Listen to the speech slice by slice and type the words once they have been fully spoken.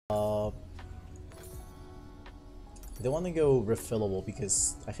I don't want to go refillable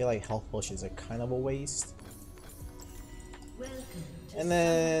because I feel like health potions are kind of a waste. And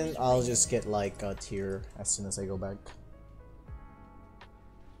then I'll just get like a tier as soon as I go back.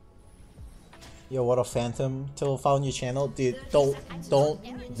 Yo, what a phantom till found your channel, dude. Do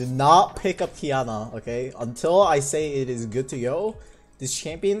not pick up Qiyana, okay? Until I say it is good to go. This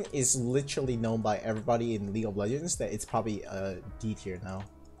champion is literally known by everybody in League of Legends that it's probably a D tier now.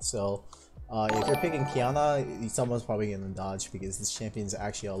 So if you're picking Qiyana, someone's probably gonna dodge because this champion is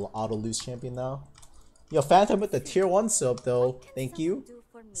actually an auto lose champion now. Yo, Phantom with the tier 1 sub though, thank you.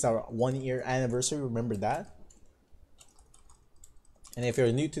 It's our 1-year anniversary, remember that. And if you're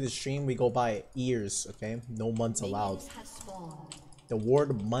new to the stream, we go by years, okay? No months allowed. The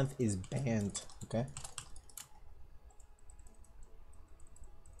word month is banned, okay?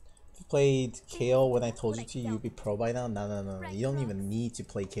 Played Kale when I told you to, you'd be pro by now? No. You don't even need to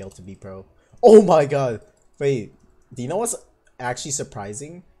play Kale to be pro. Oh my god! Wait, do you know what's actually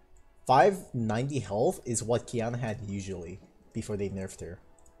surprising? 590 health is what Qiyana had usually before they nerfed her.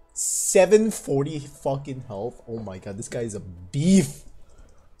 740 fucking health. Oh my god, this guy is a beef.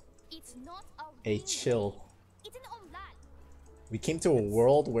 Hey, chill. We came to a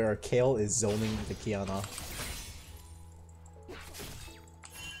world where Kale is zoning the Qiyana.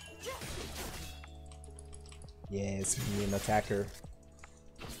 Yeah, it's me, an attacker.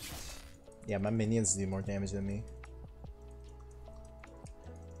 Yeah, my minions do more damage than me.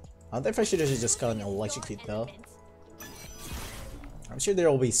 I don't think I should have just gotten electrocute though. I'm sure there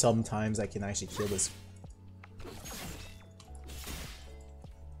will be some times I can actually kill this.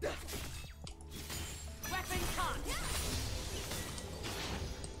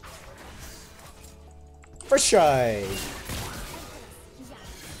 First try!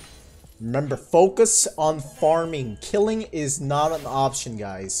 Remember, focus on farming. Killing is not an option,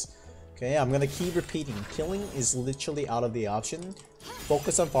 guys. Okay, I'm gonna keep repeating. Killing is literally out of the option.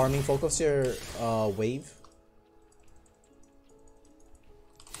 Focus on farming. Focus your wave.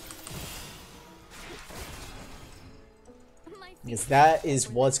 Because that is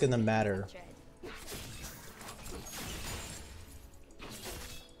what's gonna matter.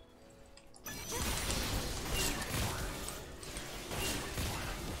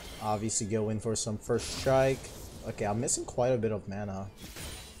 Obviously go in for some first strike. Okay, I'm missing quite a bit of mana.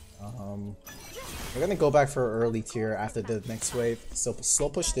 We're gonna go back for early tier after the next wave. So slow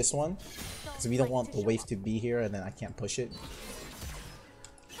push this one, because we don't want the wave to be here and then I can't push it.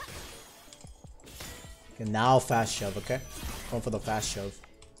 Okay, now fast shove, okay? Going for the fast shove.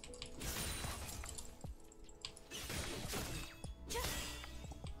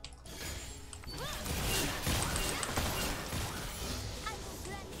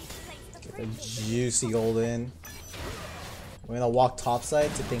 Get the juicy gold in. We're gonna walk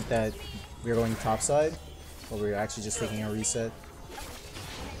topside to think that we're going topside, but we're actually just taking a reset.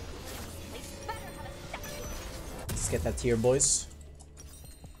 Let's get that tier, boys.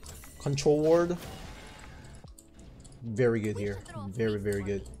 Control ward. Very good here. Very, very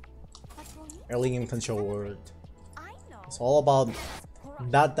good. Early game control ward. It's all about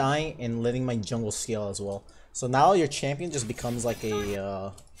not dying and letting my jungle scale as well. So now your champion just becomes like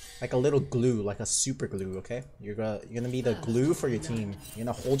a little glue, like a super glue, okay? You're gonna be the glue for your team. You're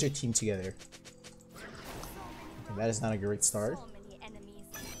gonna hold your team together. Okay, that is not a great start.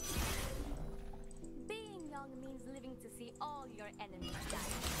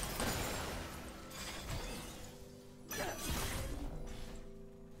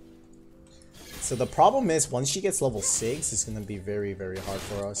 So the problem is, once she gets level 6, it's gonna be very, very hard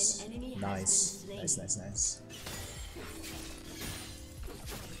for us. Nice. Nice.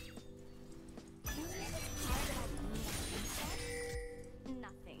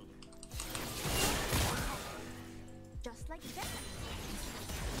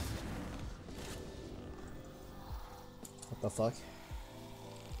 What the fuck?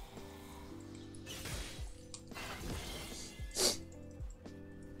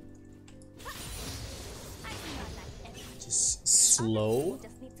 Just slow.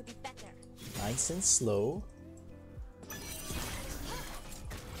 Nice and slow.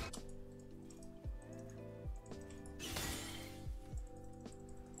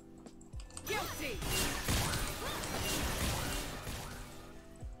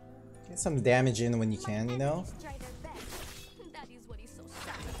 Get some damage in when you can, you know?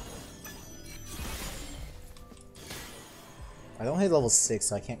 I don't hit level 6,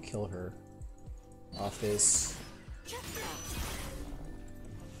 so I can't kill her off this.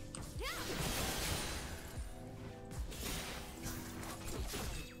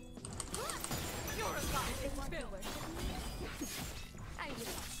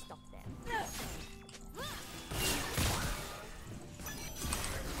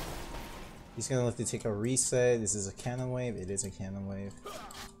 He's gonna have to take a reset. This is a cannon wave. It is a cannon wave.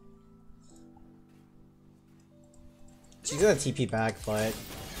 She's gonna TP back, but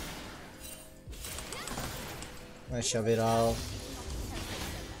I'm gonna shove it out.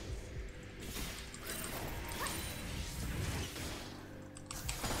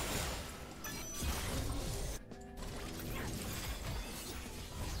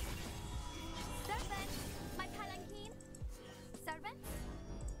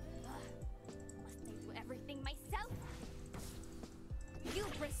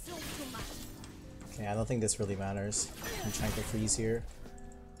 Okay, I don't think this really matters. I'm trying to freeze here.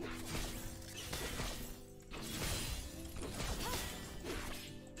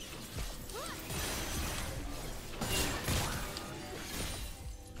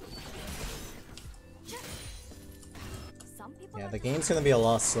 Yeah, the game's gonna be a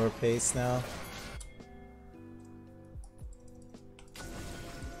lot slower paced now.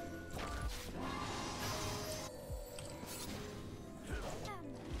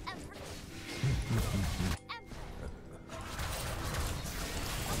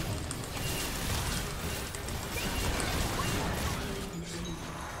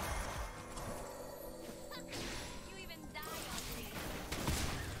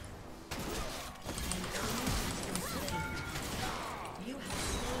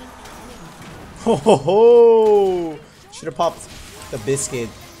 Ho ho ho! Should have popped the biscuit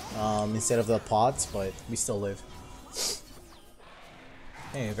instead of the pots, but we still live.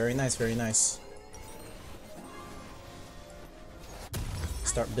 Hey, very nice, very nice.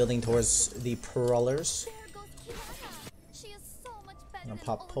 Start building towards the prowlers. I'm gonna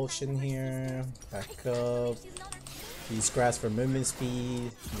pop potion here. Back up. Use grass for movement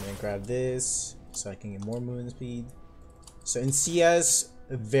speed. I'm gonna grab this so I can get more movement speed. So in CS,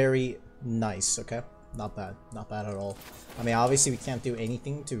 very nice, okay? Not bad. Not bad at all. I mean, obviously we can't do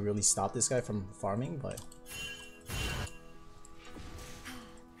anything to really stop this guy from farming, but...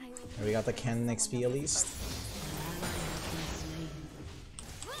 we got the cannon XP at least.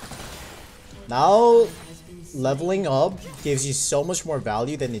 Now, leveling up gives you so much more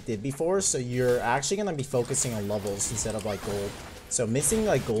value than it did before, so you're actually gonna be focusing on levels instead of like gold. So missing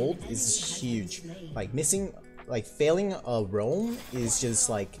like gold is huge. Like missing... like failing a roam is just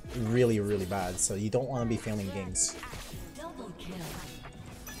like really bad, so you don't want to be failing games.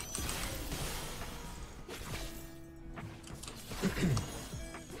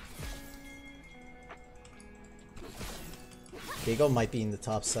 Viego might be in the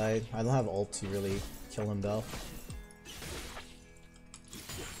top side. I don't have ult to really kill him though.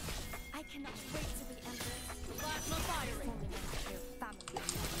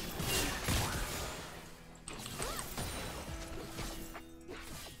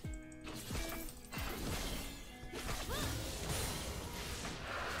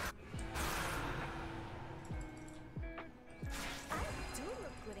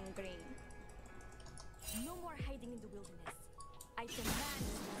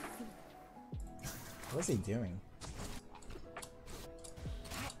 What's he doing?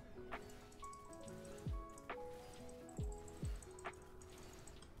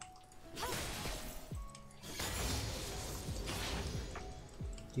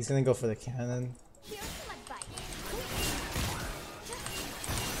 He's gonna go for the cannon.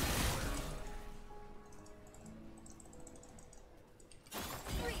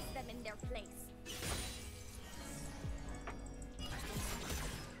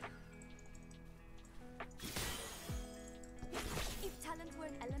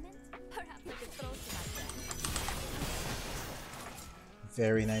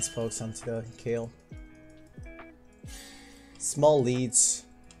 Very nice pokes onto the Kale. Small leads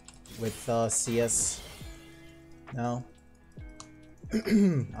with CS now.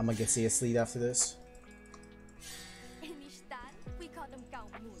 I'm gonna get CS lead after this.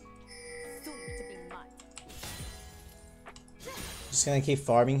 Just gonna keep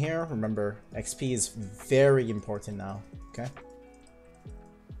farming here. Remember, XP is very important now, okay?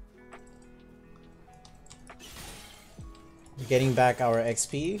 We're getting back our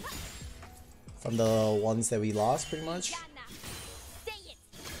XP from the ones that we lost, pretty much.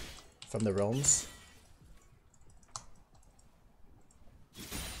 From the roams.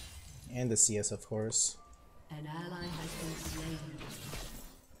 And the CS, of course. An ally has been slain.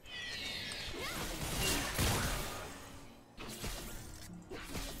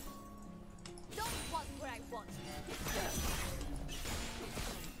 Don't want where I want.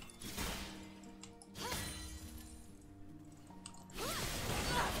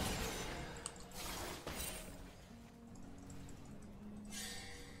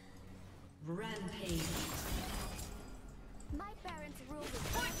 Rampage. My parents ruled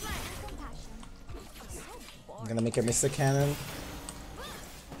with pointless compassion. gonna make her miss the cannon.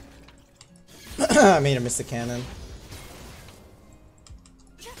 I made her miss the cannon.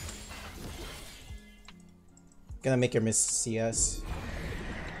 Gonna make her miss CS.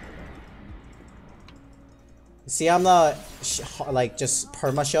 See, I'm not like just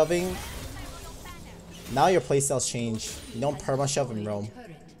perma shoving. Now your playstyles change. You don't perma shove and roam.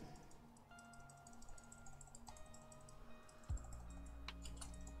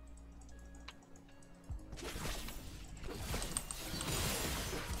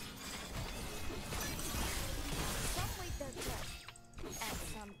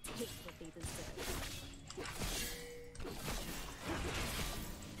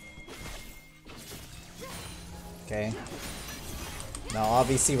 Okay. Now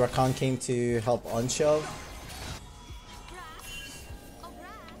obviously Rakan came to help unshove.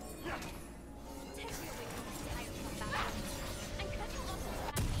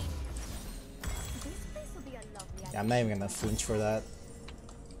 Yeah, I'm not even gonna flinch for that.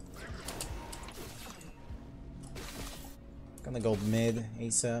 Gonna go mid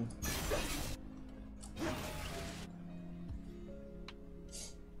ASAP.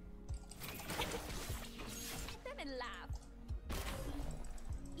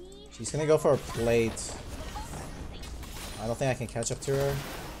 She's gonna go for a plate. I don't think I can catch up to her.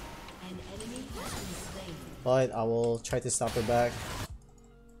 But I will try to stop her back.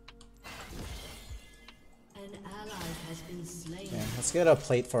 Okay, let's get a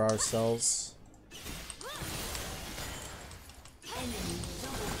plate for ourselves.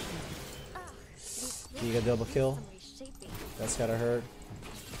 You get a double kill. That's gotta hurt.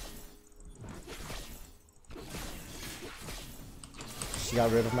 She got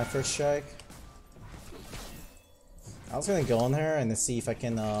rid of my first strike. I was gonna go on her and see if I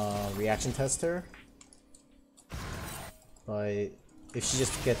can reaction test her. But if she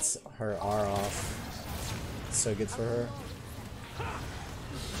just gets her R off, it's so good for her.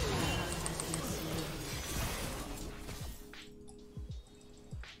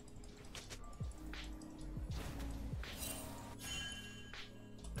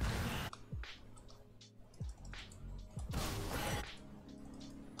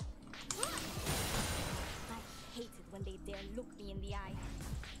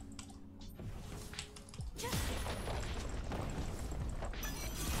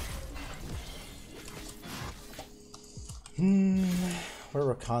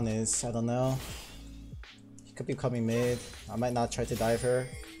 Where Rakan is, I don't know. He could be coming mid. I might not try to dive her.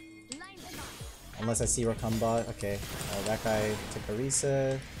 Unless I see Rakan bot. Okay, that guy took a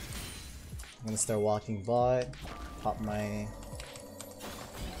reset. I'm gonna start walking bot. Pop my...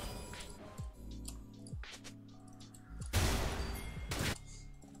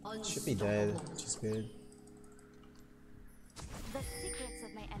 Should be dead, which is good. The secrets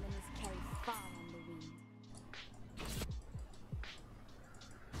of my enemies carry far on the wind.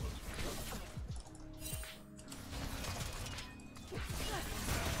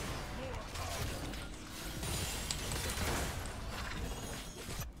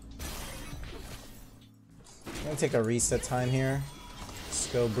 I'm gonna take a reset time here. Let's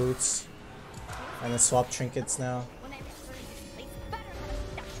go boots. And then swap trinkets now. When I return this place, better have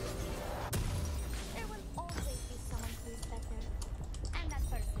a duck. There will always be someone who is better, and that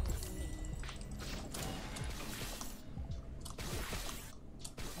person is me.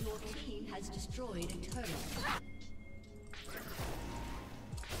 Your team has destroyed a turret.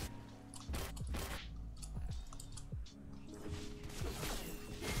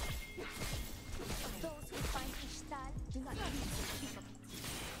 Those who find Ishtal do not need to speak of it.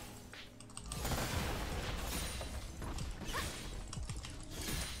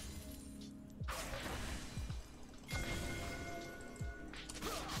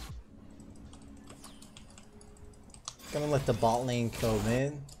 Gonna let the bot lane go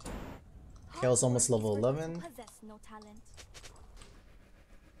mid. Kale's almost level 11. Possess no talent.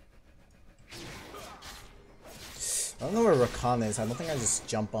 I don't know where Rakan is. I don't think I just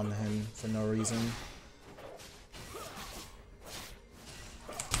jump on him for no reason.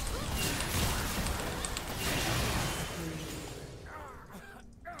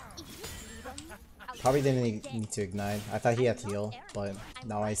 Probably didn't need to ignite. I thought he had heal, but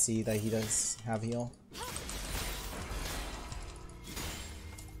now I see that he does have heal.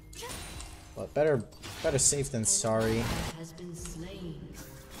 But better safe than sorry. Has been slain.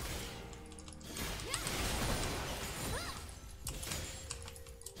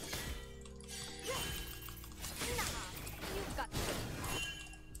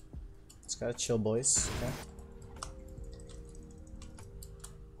 Just gotta chill, boys. Okay.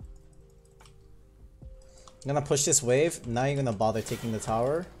 I'm gonna push this wave. Now you're gonna bother taking the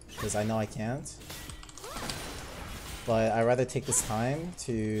tower, because I know I can't. but I'd rather take this time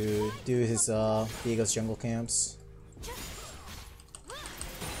to do his Diego's jungle camps.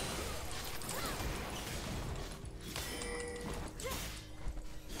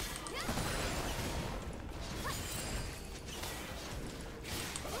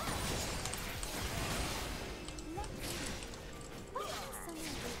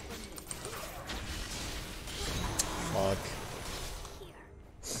 Fuck.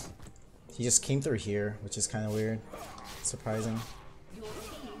 He just came through here, which is kind of weird. Surprising. Your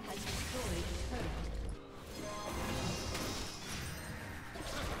team has destroyed a turret.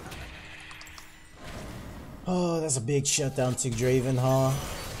 Oh, that's a big shutdown to Draven, huh?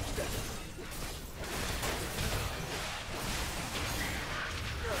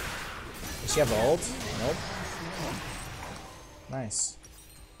 Does she have ult? Nope. Nice.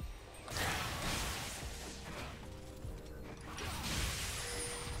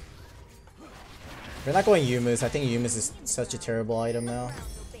 We're not going Yumus. I think Yumus is such a terrible item now.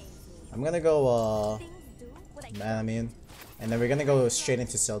 I'm gonna go Manamine, and then we're gonna go straight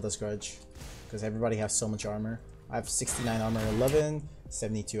into Zelda's Grudge because everybody has so much armor. I have 69 armor, 11,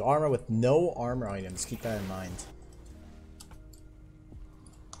 72 armor with no armor items. Keep that in mind.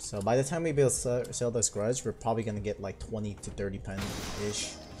 So by the time we build Zelda's Grudge, we're probably gonna get like 20 to 30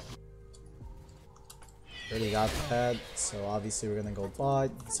 pen-ish. Already got that, so obviously we're gonna go bot.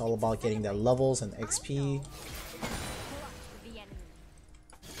 It's all about getting that levels and XP.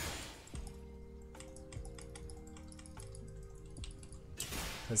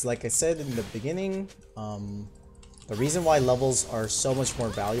 Because like I said in the beginning, the reason why levels are so much more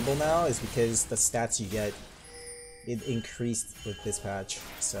valuable now is because the stats you get, it increased with this patch,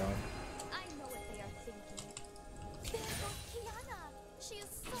 so... I know what they are thinking. There goes Qiyana! She is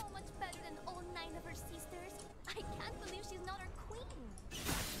so much better than all 9 of her sisters. I can't believe she's not our queen.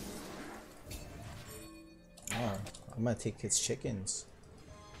 Oh, I'm gonna take his chickens.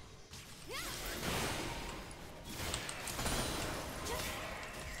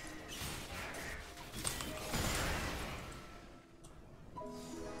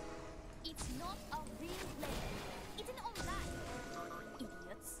 It's not a real play. It's an online.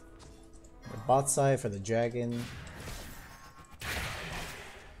 Idiots. The bot side for the dragon.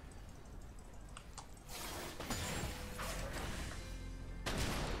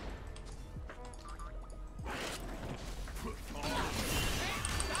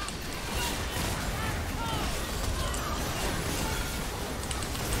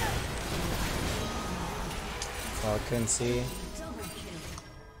 Oh, I couldn't see.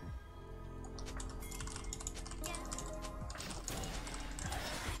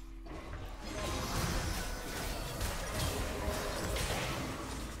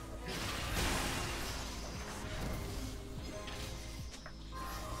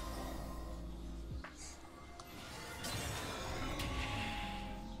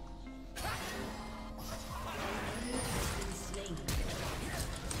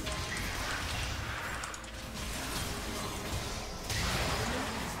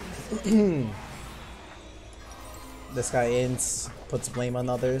 This guy ints, puts blame on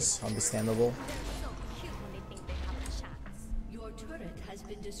others, understandable. So cute when they think they have a chance. Your turret has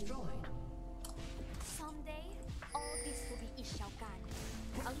been destroyed. Someday, all this will be Ishaokan,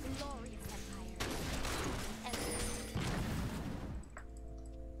 a glorious empire. And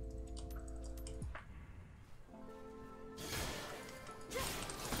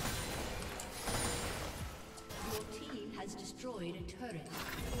Your team has destroyed a turret.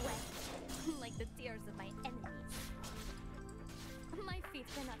 wet, like the tears of my enemies. My feet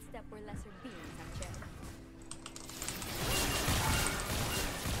cannot step where lesser beings have tread.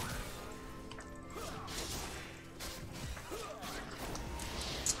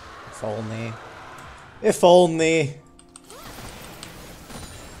 If only. If only.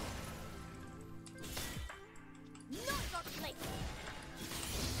 Not your place.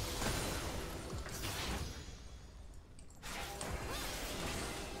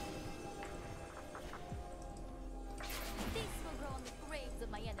 This will grow on the graves of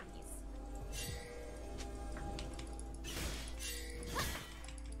my enemies.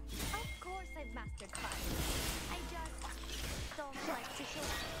 Of course I've mastered fire. I just don't like to show it.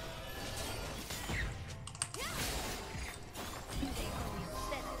 They only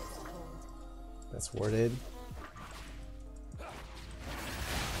said I was cold. That's worded.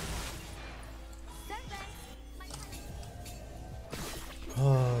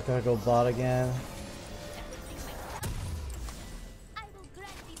 Oh, gotta go bot again. I will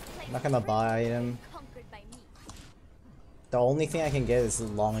grant these places I'm not gonna buy item. conquered by me. The only thing I can get is the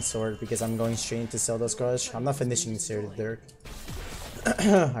long sword because I'm going straight into Zelda's Grudge. I'm not finishing Sacred Dirk.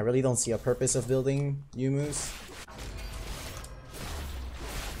 I really don't see a purpose of building Yumus.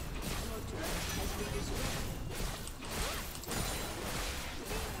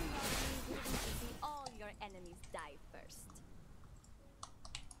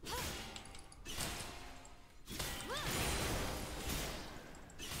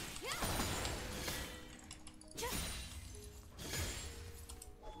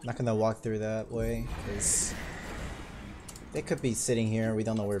 Not gonna walk through that way, because they could be sitting here. We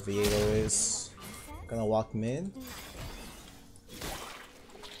don't know where Viego is. Gonna walk mid.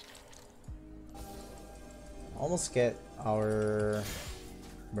 Almost get our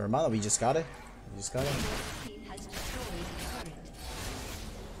Murmana. We just got it. We just got it.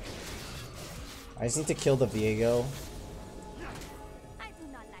 I just need to kill the Viego.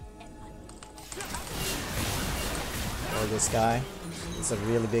 Or this guy. It's a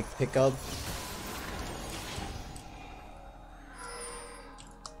really big pickup.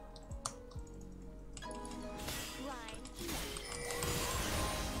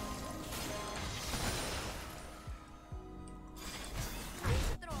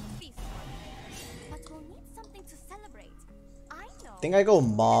 I think I go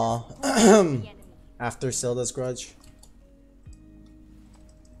Ma after Silda's Grudge.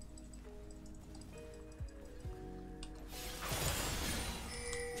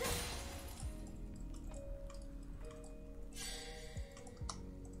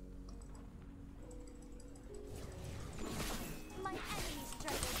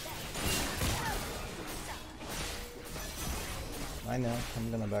 I know,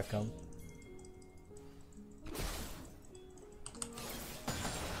 I'm gonna back up.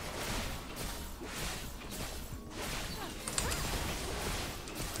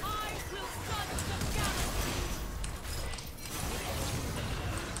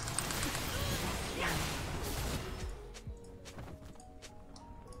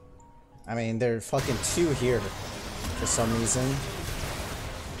 I mean, they're fucking 2 here for some reason.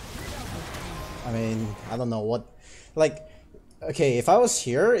 I mean, I don't know what, like, okay, if I was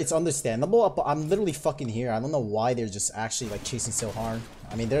here, it's understandable, but I'm literally fucking here. I don't know why they're just actually like chasing so hard.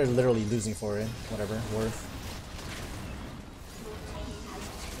 I mean, they're literally losing for it. Whatever, worth.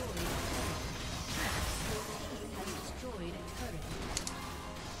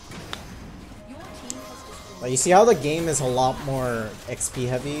 Like, you see how the game is a lot more XP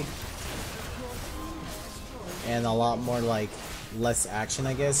heavy? And a lot more like less action,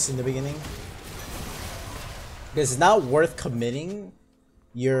 I guess, in the beginning. Because it's not worth committing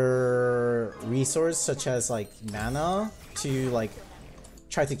your resource, such as like mana, to like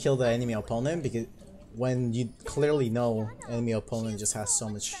try to kill the enemy opponent, because when you clearly know enemy opponent just has so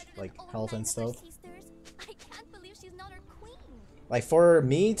much like health and stuff. Like for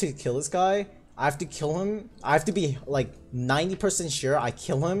me to kill this guy, I have to kill him. I have to be like 90% sure I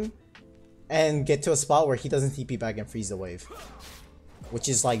kill him and get to a spot where he doesn't TP back and freeze the wave. Which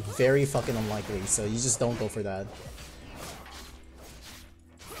is like very fucking unlikely, so you just don't go for that.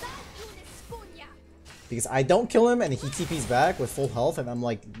 Because I don't kill him and he TPs back with full health and I'm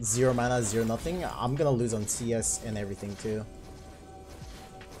like 0 mana, 0 nothing, I'm gonna lose on CS and everything too.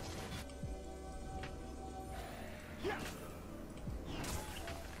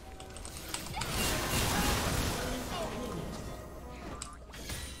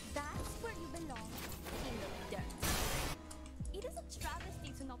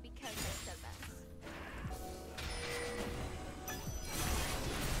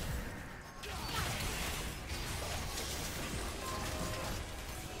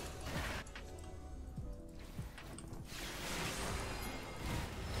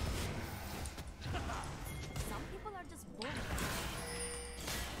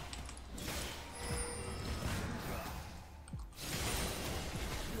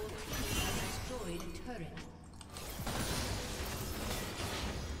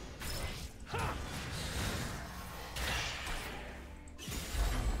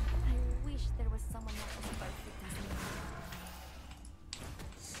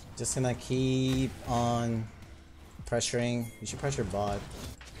 Just gonna keep on pressuring. We should pressure bot.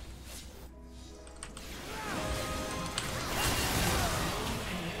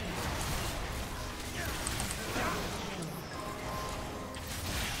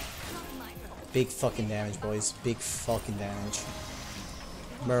 Big fucking damage, boys. Big fucking damage.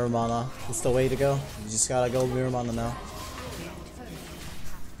 Mirror mana. It's the way to go. You just gotta go mirror mana now.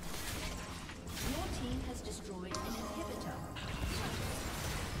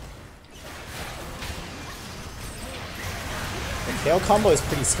 The KO combo is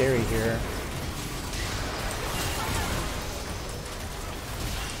pretty scary here.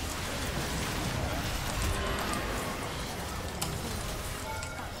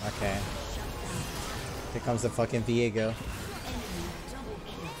 Okay. Here comes the fucking Viego.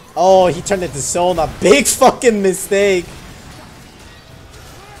 Oh, he turned it to Sona. Big fucking mistake.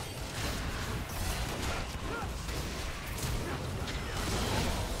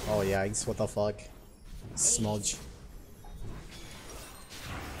 Oh yeah, what the fuck? Smudge.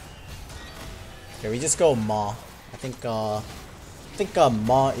 Okay, we just go Maw. I think think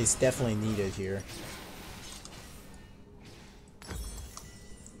Ma is definitely needed here.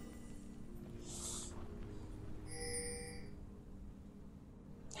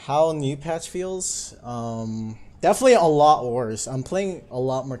 How new patch feels? Definitely a lot worse. I'm playing a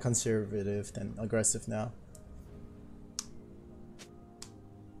lot more conservative than aggressive now.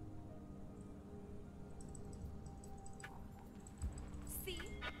 See?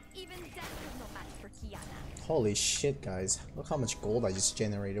 Even death is no match for Qiyana. Holy shit, guys. Look how much gold I just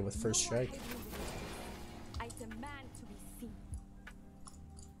generated with first strike. I demand to be seen.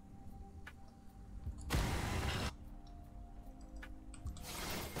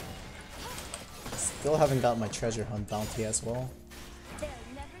 Still haven't got my treasure hunt bounty as well. They'll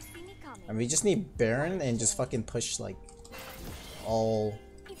never see me coming. And we just need Baron and just fucking push like all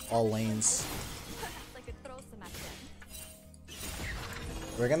lanes. Perhaps I could throw some at them.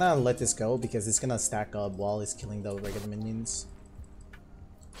 We're gonna let this go because it's gonna stack up while it's killing the regular minions.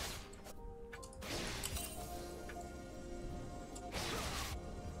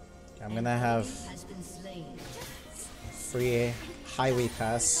 Okay, I'm gonna have free highway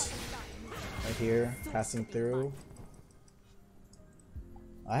pass right here, passing through.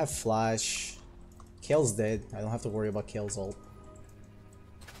 I have flash. Kale's dead. I don't have to worry about Kale's ult.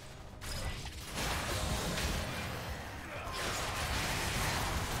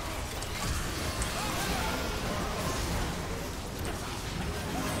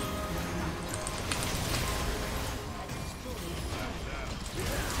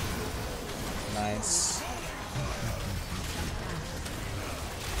 Nice.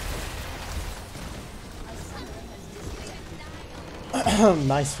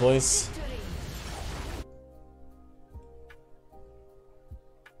 Nice voice.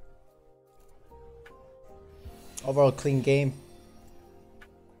 Overall clean game.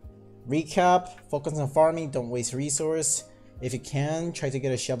 Recap, focus on farming, don't waste resource. If you can, try to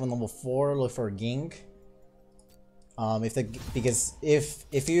get a shove on level 4, look for a gank. Because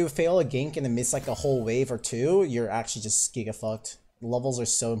if you fail a gank and then miss like a whole wave or two, you're actually just giga fucked. Levels are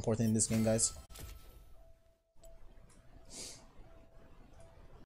so important in this game, guys.